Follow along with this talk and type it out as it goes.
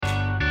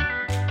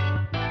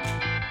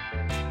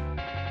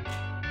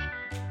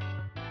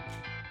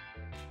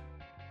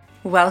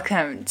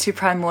Welcome to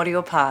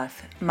Primordial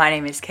Path. My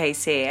name is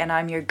Casey and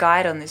I'm your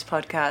guide on this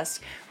podcast,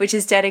 which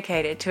is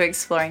dedicated to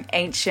exploring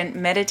ancient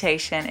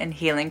meditation and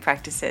healing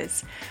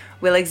practices.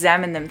 We'll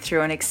examine them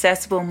through an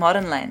accessible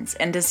modern lens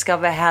and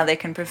discover how they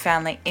can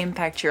profoundly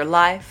impact your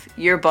life,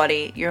 your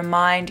body, your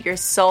mind, your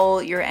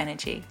soul, your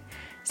energy.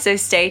 So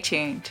stay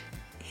tuned.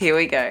 Here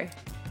we go.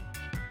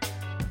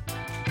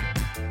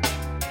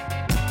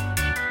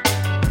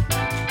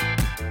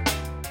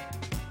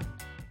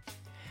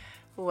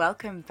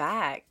 Welcome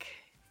back.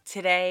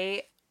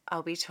 Today,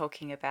 I'll be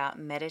talking about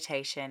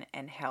meditation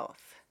and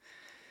health.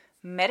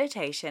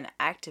 Meditation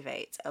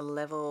activates a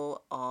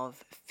level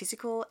of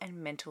physical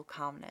and mental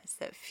calmness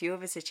that few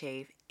of us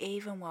achieve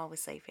even while we're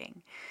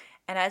sleeping.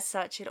 And as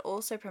such, it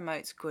also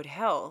promotes good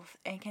health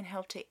and can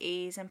help to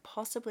ease and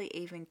possibly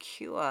even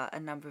cure a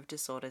number of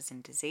disorders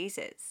and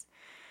diseases.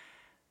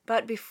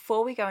 But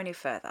before we go any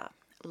further,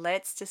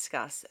 let's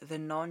discuss the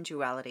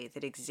non-duality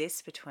that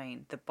exists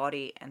between the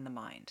body and the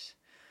mind.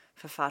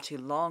 For far too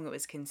long, it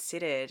was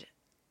considered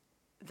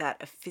that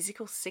a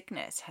physical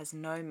sickness has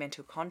no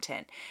mental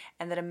content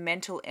and that a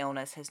mental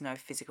illness has no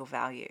physical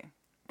value.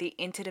 The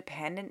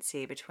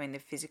interdependency between the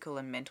physical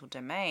and mental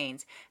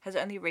domains has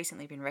only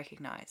recently been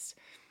recognized.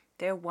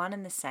 They are one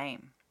and the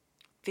same.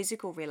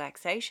 Physical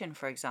relaxation,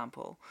 for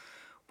example,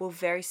 will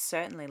very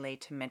certainly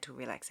lead to mental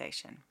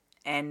relaxation,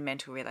 and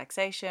mental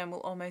relaxation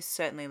will almost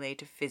certainly lead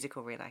to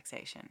physical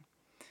relaxation.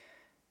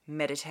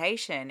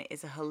 Meditation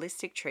is a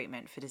holistic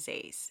treatment for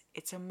disease.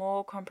 It's a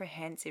more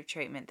comprehensive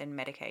treatment than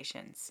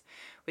medications,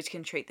 which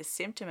can treat the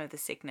symptom of the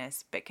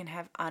sickness but can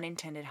have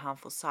unintended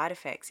harmful side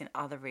effects in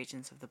other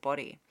regions of the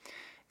body.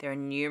 There are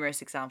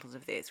numerous examples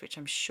of this, which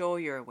I'm sure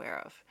you're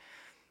aware of.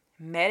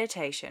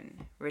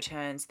 Meditation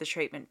returns the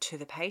treatment to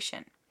the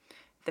patient.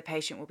 The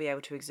patient will be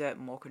able to exert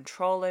more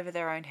control over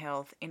their own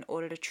health in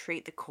order to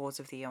treat the cause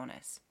of the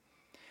illness.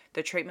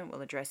 The treatment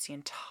will address the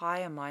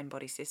entire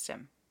mind-body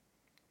system.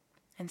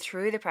 And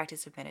through the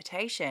practice of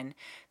meditation,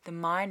 the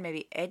mind may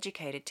be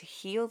educated to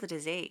heal the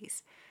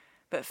disease.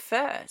 But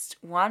first,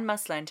 one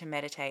must learn to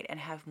meditate and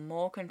have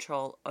more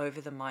control over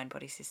the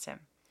mind-body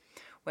system.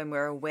 When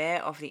we're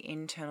aware of the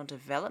internal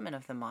development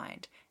of the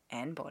mind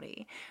and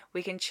body,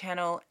 we can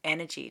channel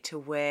energy to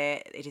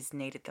where it is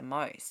needed the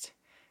most.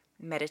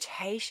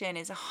 Meditation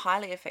is a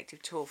highly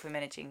effective tool for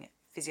managing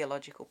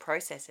physiological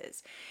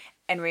processes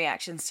and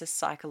reactions to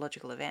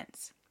psychological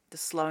events. The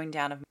slowing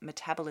down of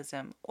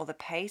metabolism, or the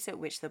pace at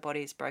which the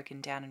body is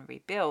broken down and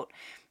rebuilt,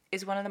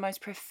 is one of the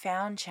most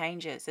profound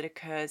changes that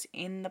occurs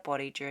in the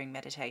body during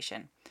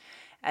meditation,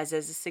 as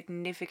there's a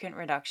significant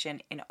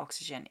reduction in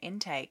oxygen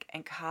intake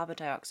and carbon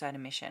dioxide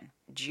emission.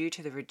 Due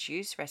to the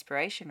reduced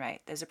respiration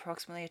rate, there's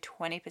approximately a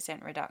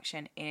 20%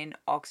 reduction in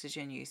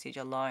oxygen usage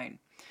alone.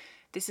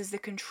 This is the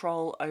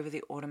control over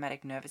the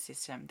automatic nervous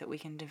system that we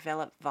can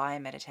develop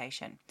via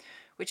meditation,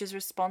 which is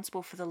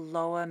responsible for the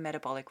lower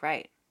metabolic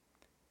rate.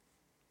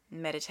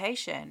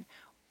 Meditation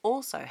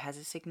also has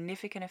a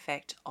significant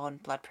effect on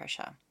blood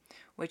pressure,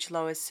 which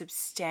lowers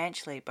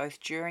substantially both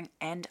during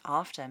and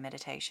after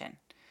meditation.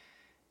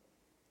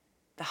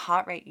 The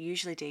heart rate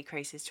usually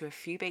decreases to a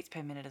few beats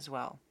per minute as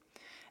well.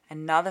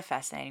 Another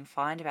fascinating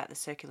find about the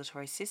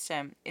circulatory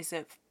system is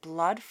that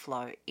blood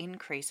flow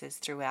increases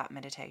throughout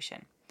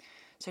meditation.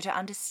 So to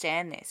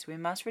understand this, we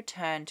must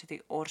return to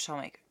the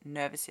autonomic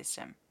nervous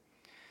system,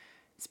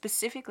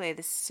 specifically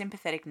the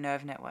sympathetic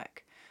nerve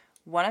network.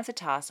 One of the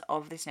tasks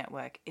of this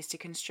network is to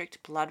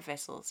constrict blood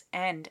vessels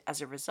and,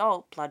 as a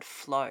result, blood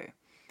flow.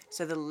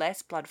 So the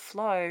less blood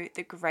flow,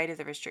 the greater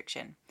the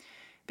restriction.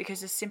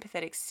 Because the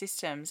sympathetic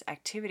system's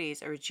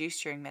activities are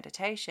reduced during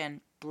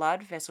meditation,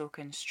 blood vessel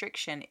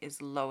constriction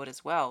is lowered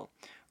as well,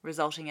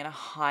 resulting in a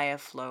higher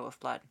flow of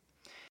blood.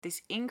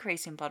 This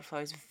increase in blood flow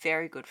is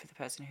very good for the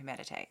person who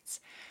meditates.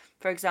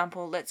 For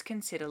example, let's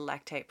consider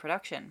lactate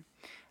production.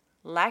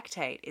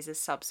 Lactate is a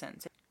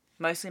substance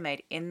mostly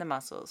made in the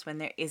muscles when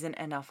there isn't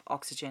enough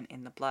oxygen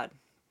in the blood.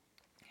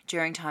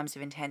 During times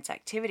of intense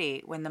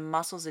activity, when the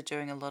muscles are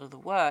doing a lot of the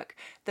work,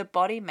 the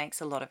body makes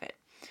a lot of it.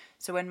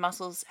 So when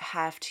muscles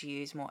have to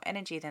use more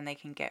energy than they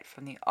can get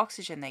from the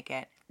oxygen they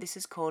get, this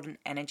is called an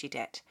energy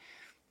debt.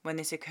 When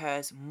this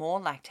occurs,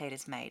 more lactate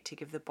is made to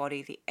give the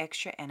body the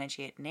extra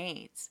energy it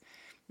needs.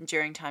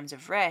 During times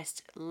of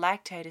rest,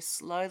 lactate is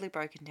slowly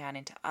broken down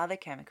into other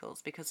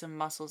chemicals because the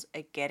muscles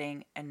are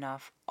getting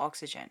enough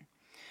oxygen.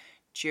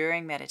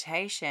 During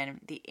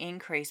meditation, the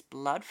increased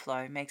blood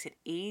flow makes it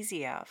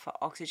easier for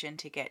oxygen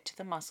to get to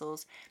the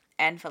muscles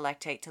and for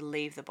lactate to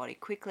leave the body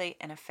quickly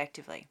and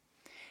effectively.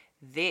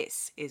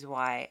 This is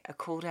why a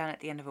cool down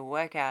at the end of a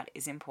workout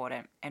is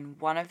important,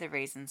 and one of the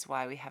reasons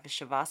why we have a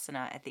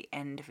shavasana at the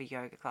end of a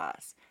yoga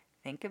class.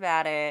 Think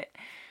about it.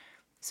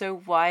 So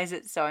why is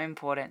it so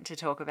important to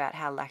talk about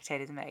how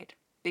lactate is made?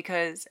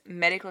 Because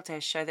medical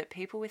tests show that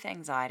people with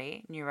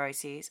anxiety,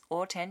 neuroses,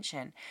 or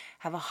tension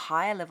have a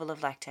higher level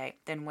of lactate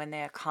than when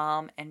they are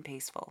calm and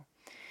peaceful.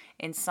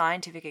 In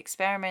scientific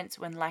experiments,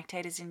 when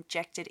lactate is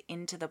injected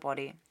into the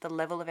body, the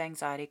level of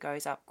anxiety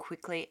goes up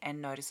quickly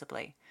and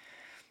noticeably.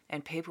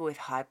 And people with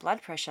high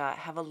blood pressure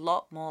have a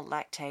lot more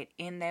lactate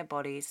in their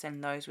bodies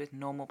than those with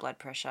normal blood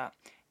pressure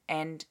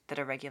and that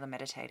are regular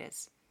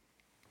meditators.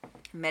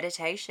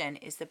 Meditation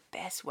is the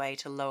best way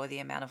to lower the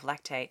amount of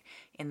lactate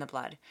in the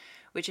blood,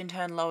 which in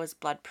turn lowers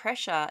blood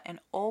pressure and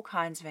all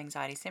kinds of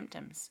anxiety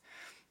symptoms.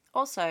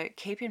 Also,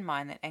 keep in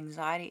mind that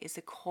anxiety is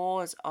the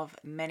cause of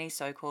many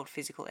so-called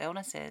physical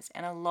illnesses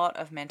and a lot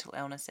of mental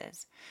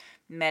illnesses.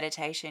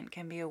 Meditation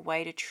can be a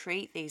way to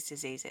treat these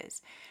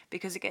diseases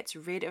because it gets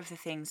rid of the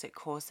things that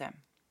cause them.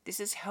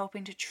 This is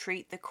helping to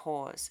treat the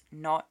cause,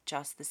 not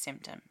just the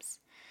symptoms.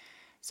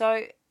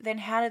 So then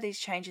how do these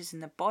changes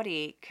in the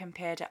body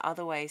compare to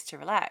other ways to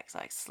relax,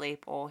 like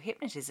sleep or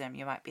hypnotism,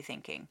 you might be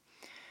thinking?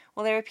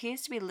 Well, there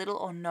appears to be little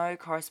or no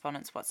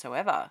correspondence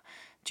whatsoever.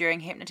 During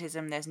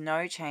hypnotism, there's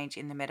no change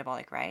in the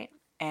metabolic rate,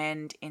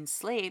 and in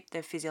sleep,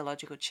 the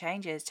physiological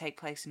changes take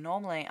place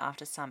normally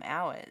after some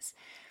hours.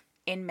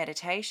 In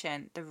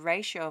meditation, the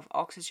ratio of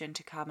oxygen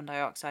to carbon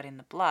dioxide in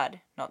the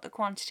blood, not the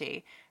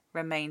quantity,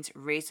 remains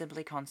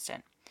reasonably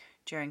constant.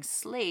 During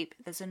sleep,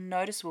 there's a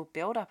noticeable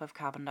buildup of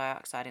carbon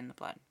dioxide in the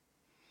blood.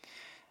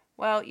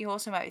 Well, you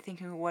also might be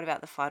thinking, well, what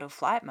about the fight or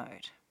flight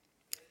mode?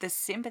 The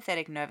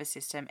sympathetic nervous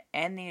system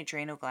and the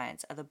adrenal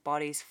glands are the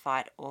body's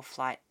fight or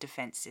flight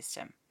defense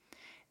system.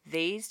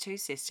 These two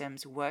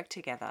systems work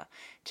together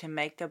to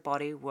make the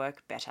body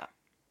work better.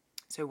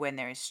 So when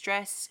there is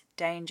stress,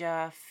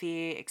 danger,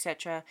 fear,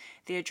 etc.,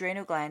 the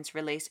adrenal glands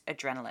release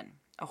adrenaline,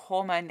 a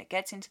hormone that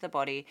gets into the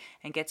body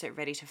and gets it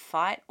ready to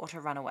fight or to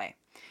run away.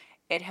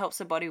 It helps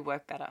the body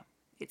work better.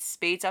 It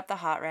speeds up the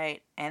heart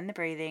rate and the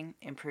breathing,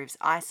 improves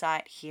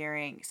eyesight,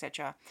 hearing,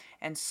 etc.,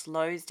 and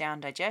slows down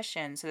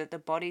digestion so that the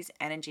body's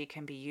energy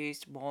can be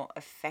used more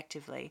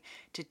effectively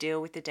to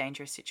deal with the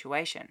dangerous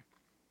situation.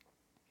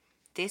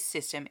 This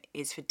system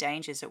is for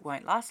dangers that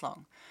won't last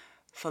long.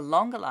 For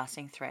longer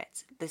lasting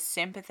threats, the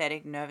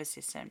sympathetic nervous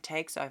system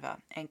takes over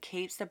and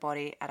keeps the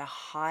body at a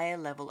higher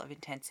level of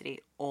intensity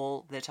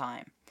all the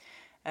time.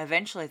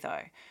 Eventually,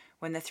 though,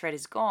 when the threat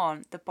is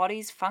gone, the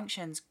body's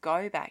functions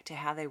go back to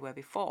how they were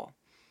before.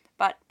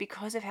 But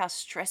because of how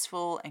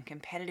stressful and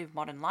competitive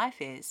modern life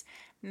is,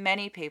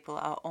 many people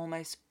are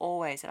almost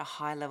always at a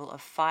high level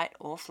of fight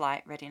or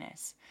flight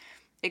readiness.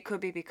 It could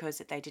be because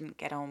that they didn't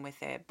get on with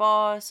their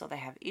boss, or they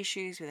have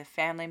issues with a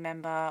family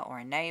member or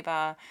a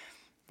neighbor.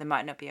 They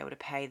might not be able to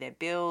pay their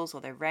bills or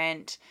their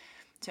rent.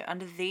 So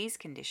under these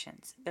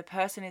conditions, the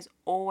person is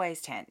always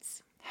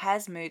tense,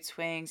 has mood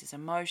swings, is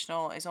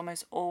emotional, is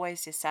almost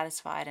always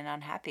dissatisfied and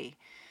unhappy.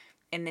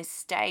 In this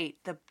state,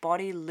 the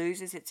body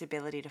loses its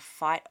ability to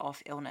fight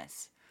off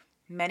illness.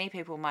 Many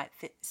people might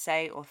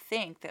say or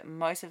think that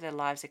most of their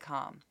lives are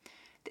calm.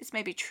 This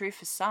may be true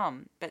for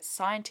some, but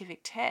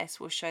scientific tests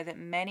will show that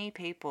many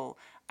people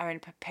are in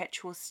a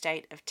perpetual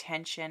state of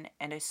tension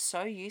and are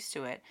so used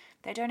to it,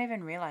 they don't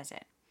even realize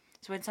it.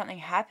 So when something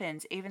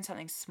happens, even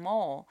something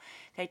small,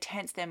 they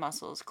tense their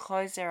muscles,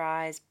 close their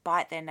eyes,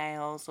 bite their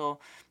nails, or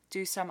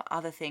do some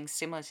other thing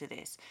similar to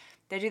this.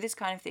 They do this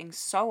kind of thing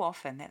so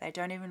often that they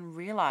don't even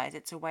realize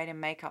it's a way to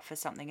make up for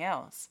something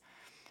else.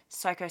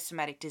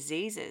 Psychosomatic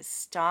diseases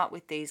start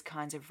with these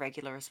kinds of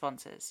regular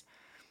responses.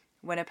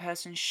 When a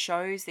person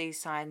shows these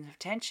signs of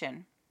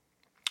tension,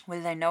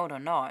 whether they know it or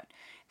not,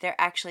 they're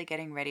actually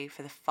getting ready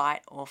for the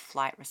fight or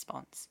flight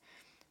response,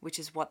 which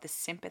is what the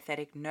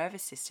sympathetic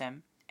nervous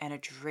system and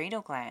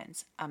adrenal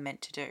glands are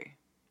meant to do.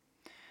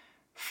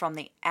 From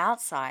the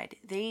outside,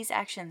 these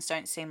actions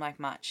don't seem like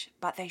much,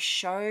 but they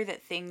show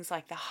that things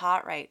like the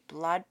heart rate,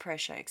 blood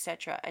pressure,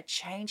 etc. are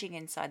changing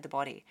inside the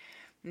body.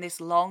 And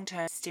this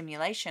long-term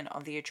stimulation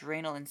of the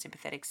adrenal and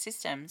sympathetic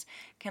systems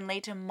can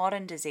lead to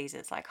modern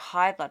diseases like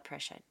high blood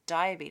pressure,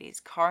 diabetes,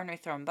 coronary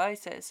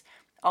thrombosis,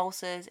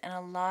 ulcers, and a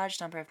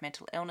large number of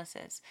mental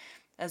illnesses,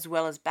 as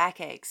well as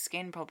backaches,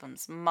 skin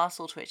problems,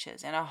 muscle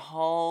twitches, and a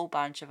whole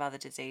bunch of other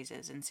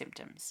diseases and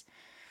symptoms.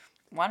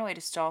 One way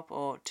to stop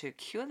or to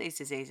cure these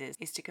diseases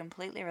is to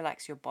completely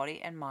relax your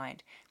body and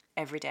mind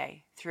every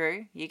day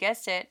through, you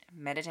guessed it,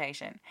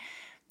 meditation.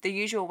 The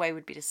usual way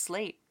would be to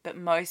sleep, but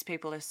most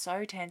people are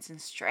so tense and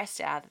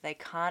stressed out that they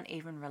can't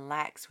even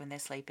relax when they're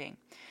sleeping.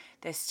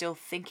 They're still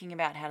thinking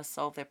about how to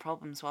solve their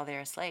problems while they're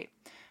asleep.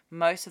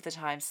 Most of the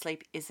time,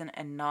 sleep isn't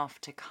enough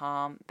to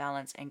calm,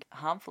 balance, and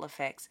harmful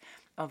effects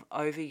of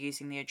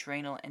overusing the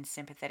adrenal and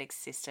sympathetic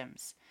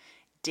systems.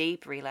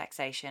 Deep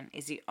relaxation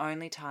is the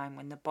only time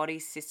when the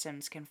body's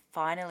systems can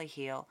finally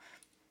heal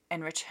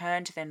and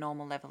return to their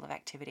normal level of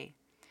activity.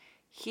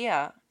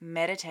 Here,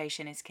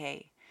 meditation is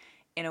key.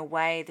 In a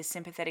way, the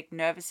sympathetic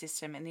nervous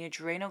system and the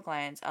adrenal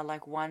glands are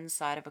like one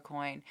side of a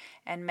coin,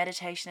 and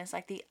meditation is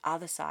like the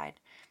other side.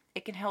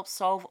 It can help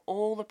solve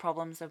all the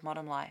problems of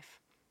modern life.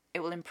 It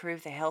will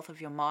improve the health of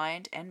your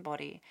mind and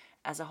body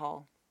as a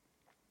whole.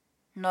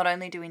 Not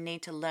only do we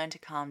need to learn to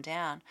calm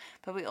down,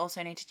 but we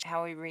also need to change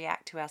how we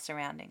react to our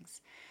surroundings.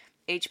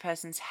 Each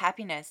person's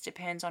happiness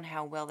depends on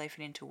how well they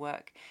fit into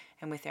work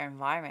and with their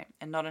environment,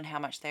 and not on how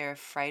much they are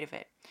afraid of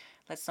it.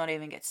 Let's not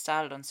even get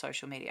started on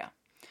social media.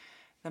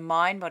 The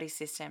mind-body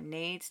system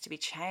needs to be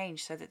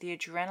changed so that the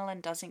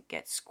adrenaline doesn't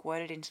get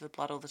squirted into the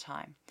blood all the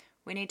time.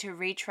 We need to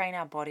retrain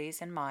our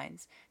bodies and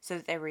minds so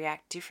that they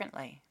react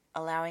differently,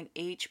 allowing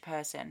each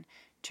person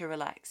to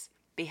relax,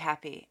 be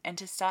happy, and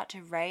to start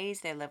to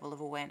raise their level of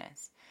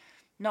awareness.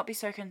 Not be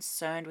so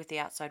concerned with the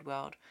outside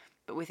world,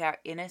 but with our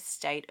inner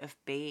state of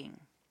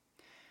being.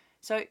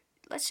 So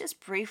let's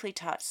just briefly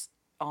touch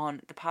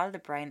on the part of the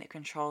brain that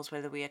controls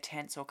whether we are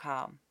tense or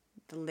calm,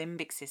 the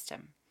limbic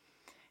system.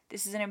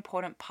 This is an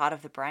important part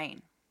of the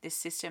brain. This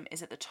system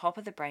is at the top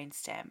of the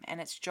brainstem, and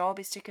its job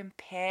is to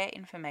compare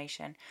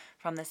information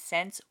from the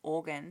sense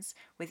organs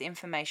with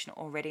information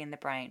already in the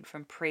brain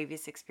from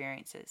previous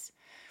experiences.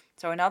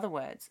 So, in other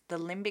words, the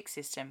limbic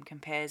system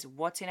compares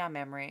what's in our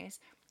memories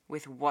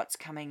with what's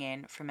coming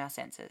in from our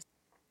senses.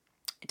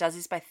 It does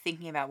this by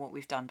thinking about what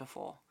we've done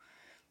before.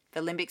 The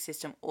limbic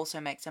system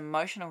also makes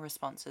emotional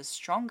responses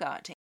stronger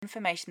to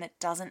information that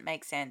doesn't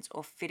make sense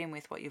or fit in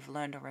with what you've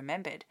learned or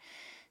remembered.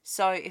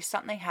 So if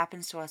something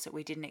happens to us that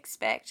we didn't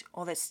expect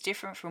or that's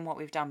different from what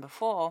we've done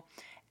before,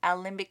 our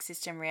limbic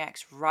system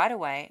reacts right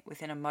away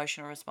with an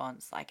emotional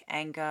response like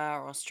anger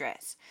or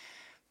stress.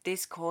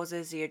 This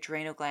causes the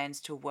adrenal glands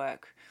to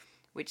work,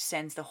 which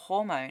sends the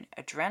hormone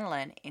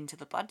adrenaline into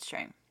the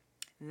bloodstream.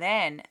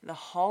 Then the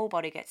whole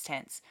body gets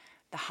tense,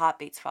 the heart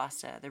beats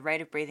faster, the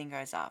rate of breathing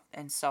goes up,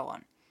 and so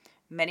on.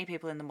 Many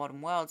people in the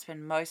modern world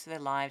spend most of their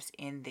lives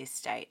in this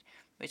state,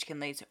 which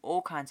can lead to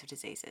all kinds of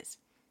diseases.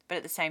 But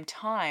at the same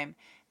time,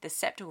 the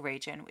septal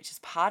region, which is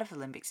part of the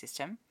limbic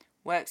system,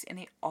 works in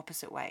the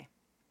opposite way.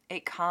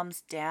 It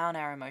calms down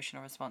our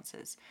emotional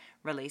responses,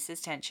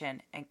 releases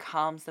tension, and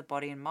calms the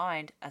body and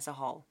mind as a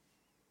whole.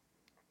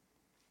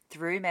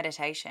 Through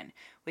meditation,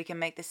 we can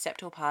make the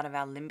septal part of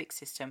our limbic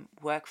system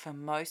work for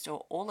most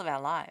or all of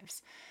our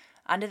lives.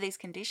 Under these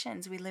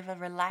conditions, we live a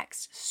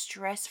relaxed,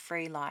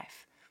 stress-free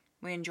life.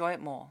 We enjoy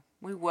it more.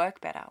 We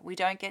work better. We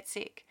don't get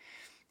sick.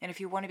 And if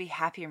you want to be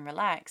happy and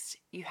relaxed,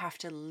 you have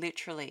to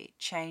literally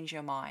change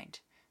your mind.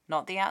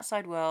 Not the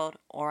outside world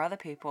or other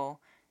people,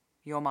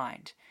 your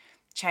mind.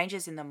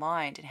 Changes in the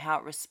mind and how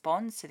it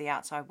responds to the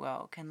outside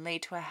world can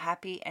lead to a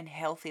happy and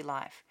healthy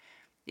life.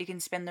 You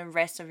can spend the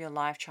rest of your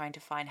life trying to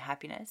find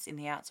happiness in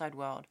the outside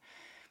world.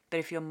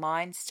 But if your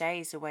mind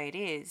stays the way it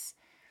is,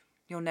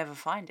 you'll never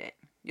find it.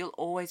 You'll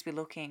always be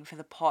looking for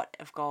the pot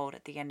of gold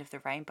at the end of the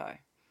rainbow.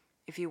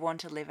 If you want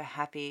to live a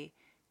happy,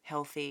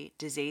 healthy,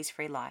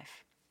 disease-free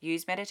life,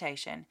 use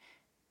meditation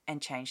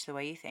and change the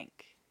way you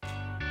think.